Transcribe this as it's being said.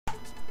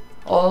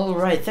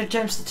Alright, third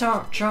time's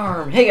the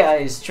charm. Hey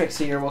guys,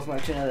 TREXCW here. Welcome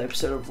back to another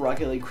episode of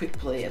Rocket League Quick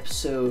Play,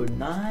 episode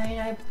 9,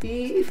 I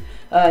believe.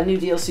 New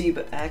DLC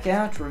back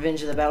out,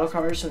 Revenge of the Battle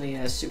Cars from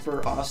the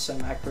super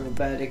awesome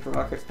acrobatic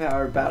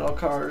rocket-powered battle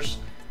cars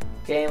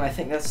game. I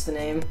think that's the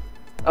name.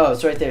 Oh,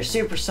 it's right there.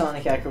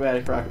 Supersonic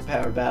acrobatic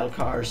rocket-powered battle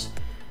cars.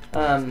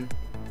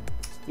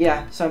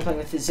 Yeah, so I'm playing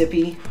with the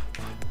zippy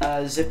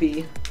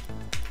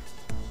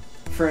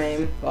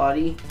frame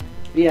body.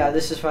 But yeah,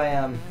 this is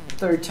my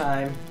third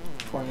time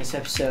recording this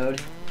episode,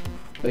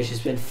 which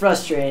has been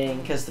frustrating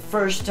because the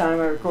first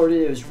time I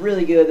recorded it was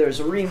really good. There was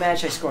a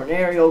rematch, I scored an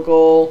aerial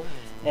goal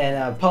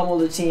and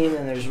pummeled the team,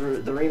 and there's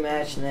the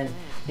rematch, and then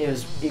it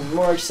was even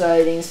more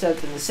exciting and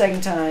stuff. And the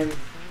second time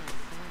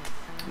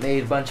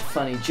made a bunch of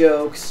funny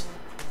jokes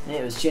and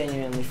it was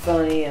genuinely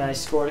funny, and I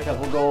scored a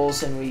couple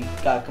goals and we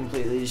got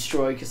completely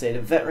destroyed because they had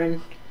a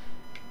veteran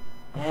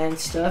and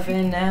stuff.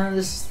 And now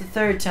this is the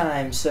third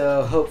time,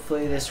 so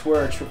hopefully this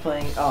works. We're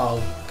playing,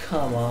 oh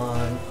come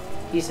on,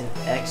 he's an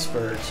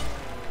expert.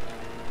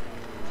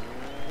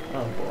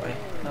 Oh boy.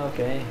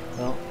 Okay,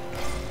 well.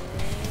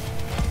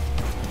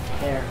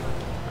 There.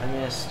 I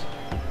missed.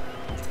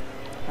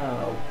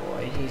 Oh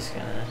boy, he's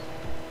gonna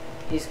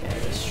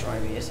destroy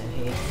me, isn't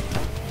he?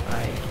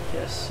 I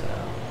guess so.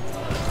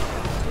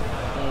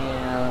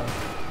 Yeah.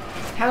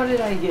 How did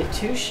I get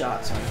 2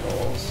 shots on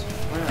goals?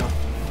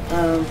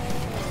 Wow.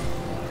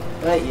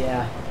 But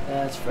yeah,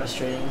 that's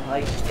frustrating.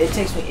 Like, it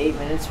takes me 8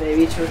 minutes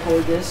maybe to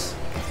record this,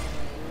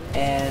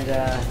 and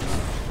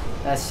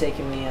that's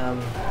taken me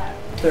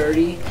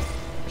 30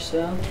 or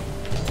so,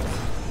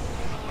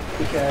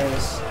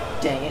 because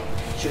dang it,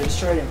 should have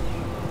destroyed him.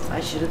 I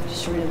should have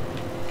destroyed him,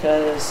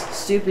 because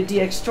stupid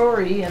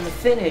TREXCW and the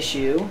Finn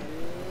issue,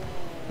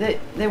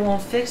 they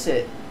won't fix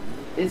it.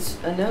 It's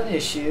a known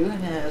issue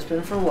and it has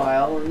been for a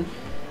while, and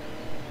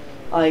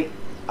like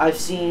I've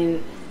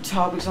seen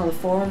topics on the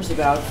forums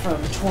about it from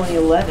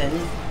 2011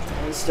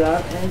 and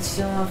stuff, and it's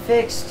still not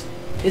fixed.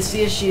 It's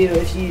the issue,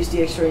 if you use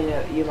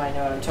TREXCW, you might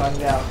know what I'm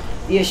talking about.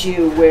 The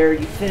issue where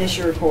you finish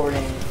your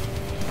recording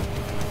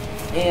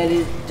and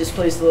it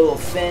displays the little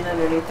fin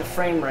underneath the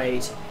frame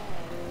rate.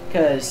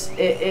 Because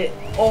it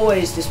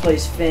always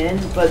displays fin,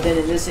 but then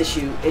in this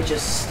issue it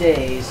just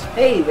stays.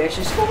 Hey, we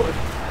actually scored!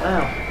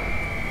 Wow.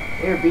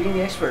 We're beating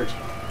the expert.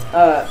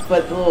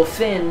 But the little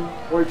fin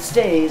where it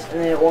stays, and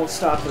then it won't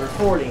stop the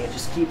recording. It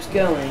just keeps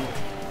going,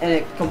 and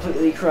it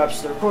completely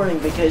corrupts the recording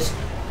because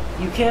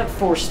you can't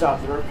force stop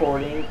the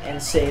recording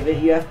and save it.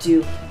 You have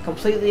to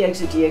completely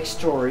exit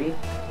TREXCW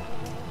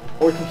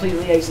or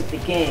completely exit the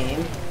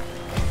game,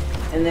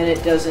 and then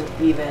it doesn't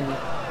even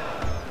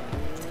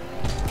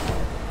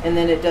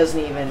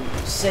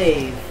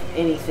save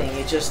anything.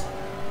 It just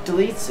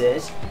deletes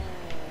it,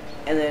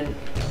 and then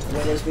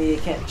Windows Media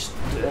can't just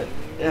do it.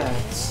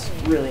 It's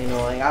really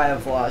annoying. I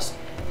have lost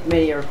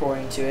many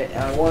recording to it,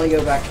 and I want to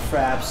go back to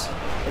Fraps,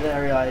 and then I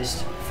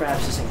realized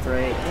Fraps isn't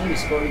great. I need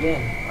to score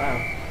again.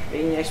 Wow.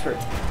 Being the expert.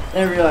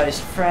 Then I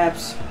realized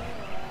Fraps,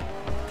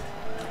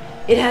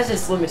 it has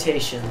its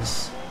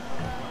limitations,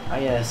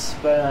 I guess,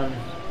 but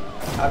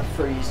I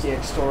prefer to use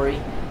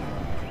TREXCW.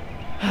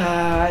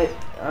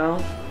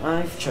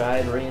 I've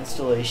tried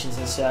reinstallations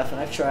and stuff, and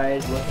I've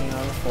tried looking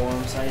on the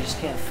forums, and I just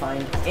can't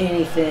find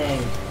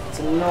anything. It's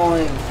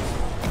annoying.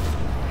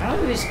 How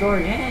did we score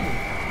again?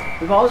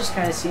 The ball just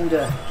kind of seemed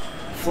to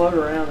float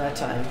around that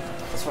time.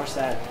 Let's watch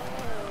that.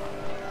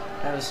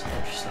 That was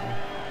interesting.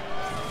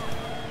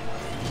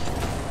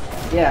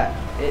 Yeah,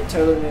 it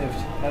totally moved.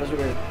 That was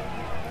weird.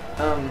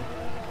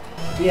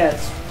 Yeah,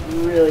 it's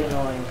really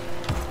annoying.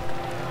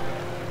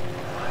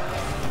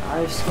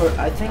 I've scored,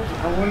 I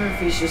wonder if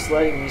he's just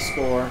letting me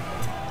score.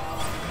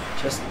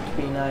 Just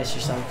to be nice or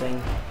something.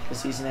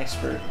 Because he's an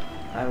expert.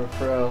 I'm a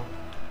pro.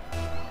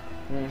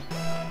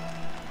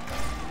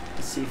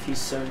 Let's see if he's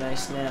so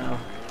nice now.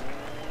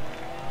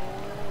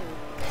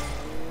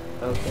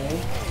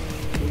 Okay.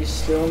 He's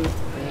still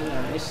being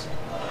nice.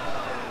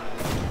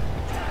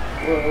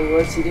 Whoa,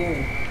 what's he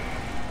doing?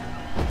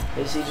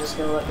 Is he just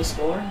gonna let me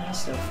score?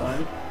 That's no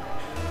fun.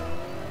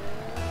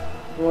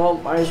 Well,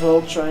 might as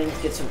well try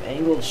and get some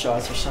angled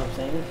shots or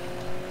something.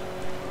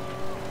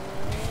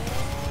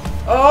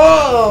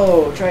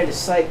 Oh! Tried to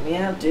psych me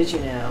out, did you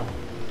now?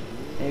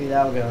 Maybe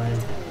that'll go in.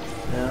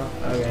 No?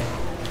 Okay.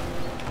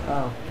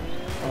 Oh.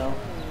 Well,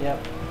 yep.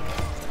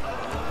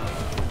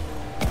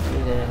 He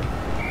did.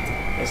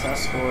 Guess I'll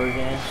score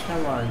again.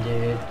 Come on,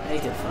 dude.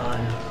 Make it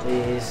fun,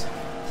 please.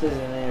 This is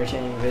an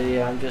entertaining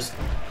video. I'm just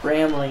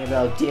rambling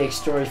about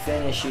TREXCW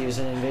Finn issues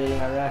and invading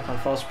Iraq on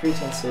false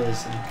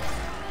pretenses and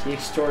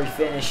TREXCW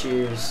Finn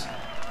issues,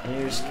 and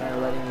you're just kind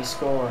of letting me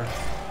score.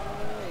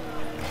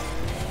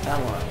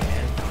 Come on,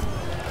 man.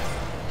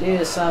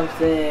 Do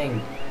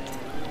something.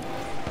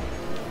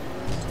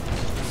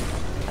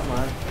 Come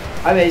on.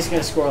 I bet he's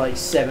gonna score like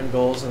 7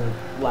 goals in the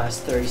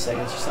last 30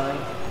 seconds or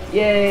something.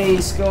 Yay,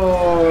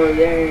 score!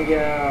 There you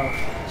go.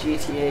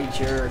 GTA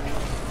jerk.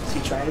 Is he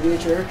trying to be a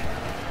jerk?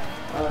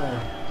 I don't know.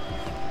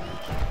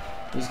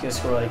 He's gonna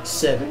score like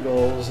 7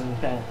 goals in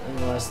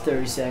the last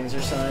 30 seconds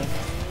or something.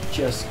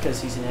 just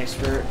because he's an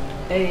expert.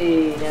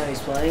 Hey, now he's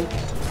playing.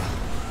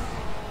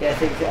 Yeah,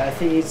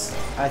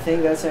 I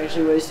think that's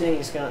actually what he's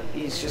doing.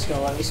 He's just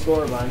gonna let me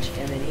score a bunch,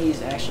 and then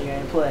he's actually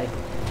gonna play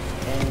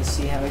and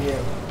see how we do.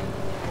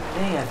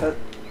 Dang, I thought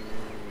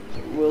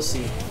we'll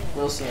see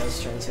how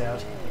this turns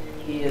out.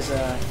 He is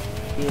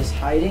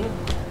hiding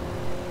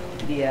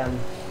the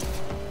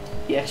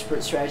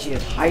expert strategy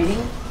of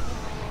hiding.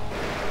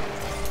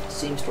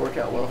 Seems to work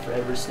out well for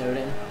Edward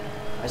Snowden,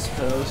 I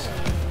suppose.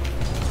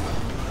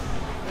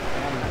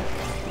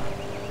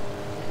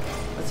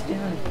 What's he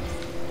doing?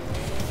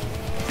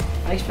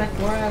 I expect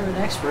more out of an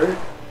expert.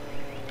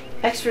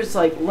 Expert's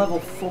like level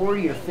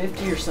 40 or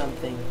 50 or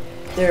something.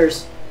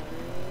 There's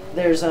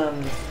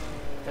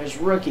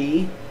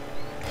rookie.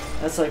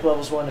 That's like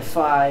levels 1 to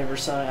 5 or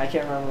something. I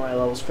can't remember my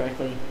levels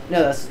correctly.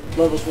 No, that's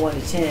levels 1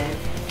 to 10.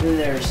 And then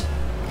there's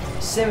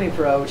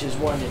semi-pro, which is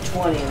 1 to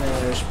 20, and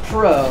then there's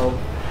pro,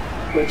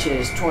 which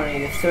is 20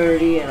 to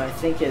 30, and I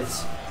think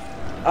it's,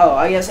 oh,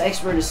 I guess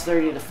expert is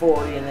 30 to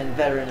 40, and then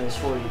veteran is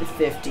 40 to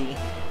 50.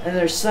 And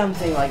there's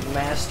something like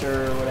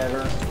master or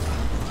whatever.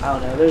 I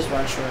don't know. There's a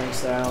bunch of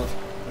ranks that I don't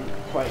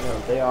quite know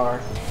what they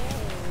are.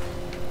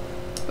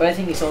 But I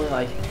think he's only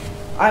like,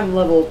 I'm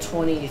level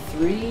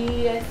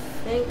 23, I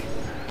think.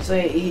 So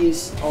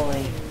he's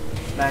only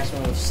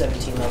maximum of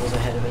 17 levels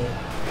ahead of me.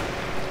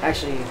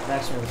 Actually,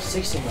 maximum of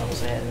 16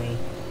 levels ahead of me.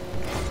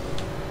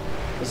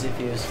 Because if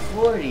he was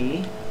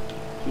 40,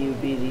 he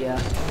would be the,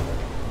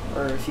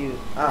 or if you,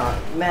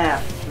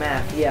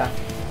 math, yeah.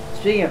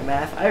 Speaking of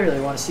math, I really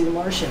want to see The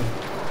Martian.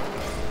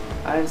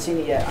 I haven't seen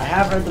it yet. I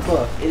have read the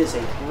book. It is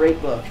a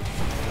great book.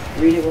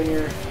 Read it when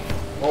you're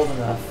old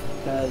enough,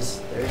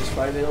 because there's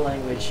quite a bit of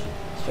language,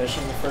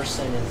 especially in the first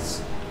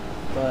sentence.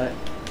 But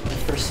the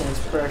first sentence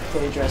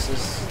practically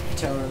addresses the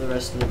tone of the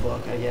rest of the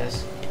book, I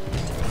guess.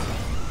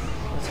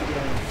 What's he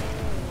doing?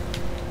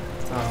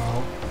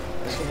 Oh,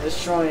 I was gonna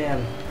destroy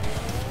him.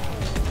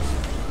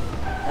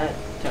 That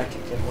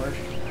tactic didn't work.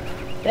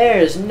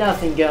 There's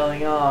nothing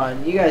going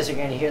on. You guys are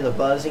going to hear the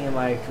buzzing in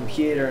my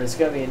computer, and it's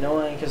going to be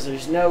annoying because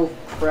there's no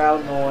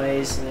crowd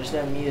noise and there's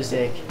no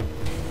music.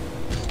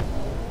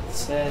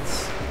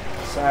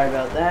 Sorry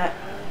about that.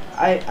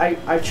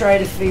 I tried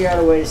to figure out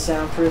a way to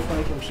soundproof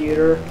my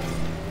computer.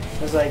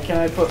 I was like, can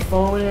I put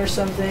foam in it or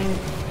something?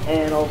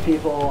 And all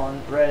people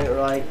on Reddit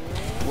were like,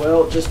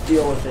 well, just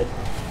deal with it.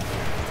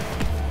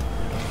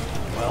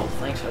 Well,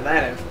 thanks for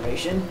that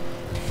information.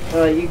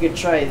 You could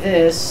try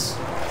this.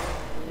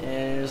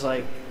 And it was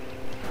like,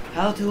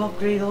 how to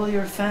upgrade all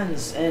your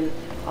fans and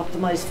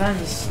optimize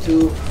fans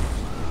to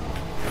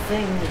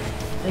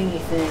thingy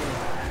thing.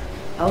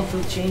 How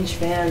to change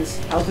fans.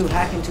 How to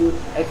hack into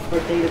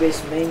expert database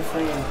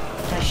mainframe.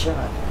 Nice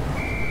shot.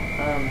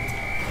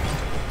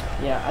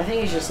 Yeah, I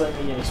think he's just letting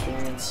me get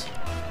experience.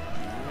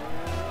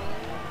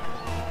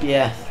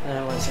 Yeah,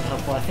 that wasn't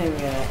helpful. I think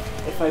I'm gonna,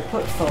 if I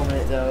put foam in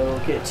it though,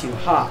 it'll get too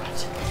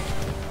hot.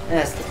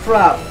 That's the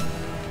problem.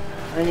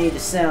 I need to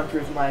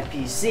soundproof my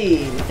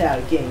PC without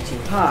it getting too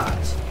hot.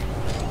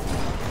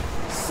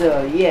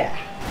 So yeah,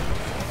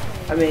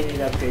 I may need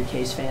to upgrade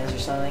case fans or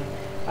something.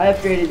 I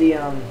upgraded the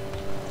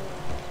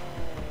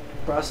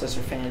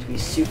processor fan to be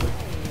super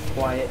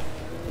quiet.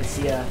 It's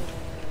the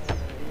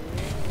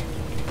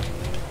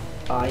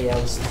yeah,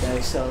 it was that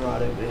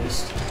Accelerado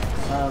boost.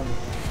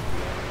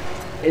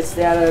 It's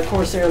that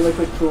Corsair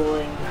liquid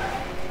cooling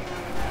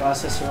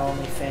processor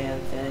only fan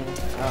thing.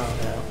 I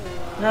don't know.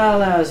 No,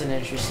 that was an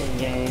interesting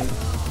game.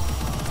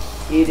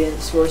 He didn't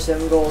score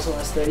 7 goals in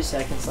less 30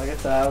 seconds like I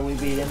thought. We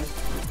beat him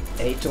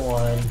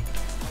 8-1.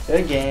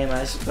 Good game,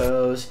 I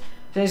suppose.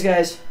 Thanks,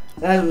 guys.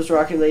 That was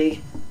Rocket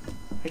League.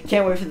 I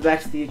can't wait for the Back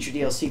to the Future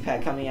DLC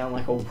pack coming out in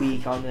like a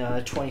week on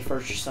the 21st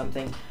or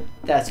something.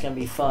 That's going to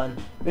be fun.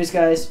 Thanks,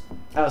 guys.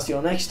 I'll see you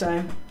all next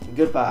time.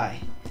 Goodbye.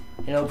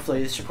 And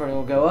hopefully this recording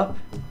will go up.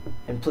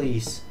 And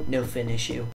please, no fin issue.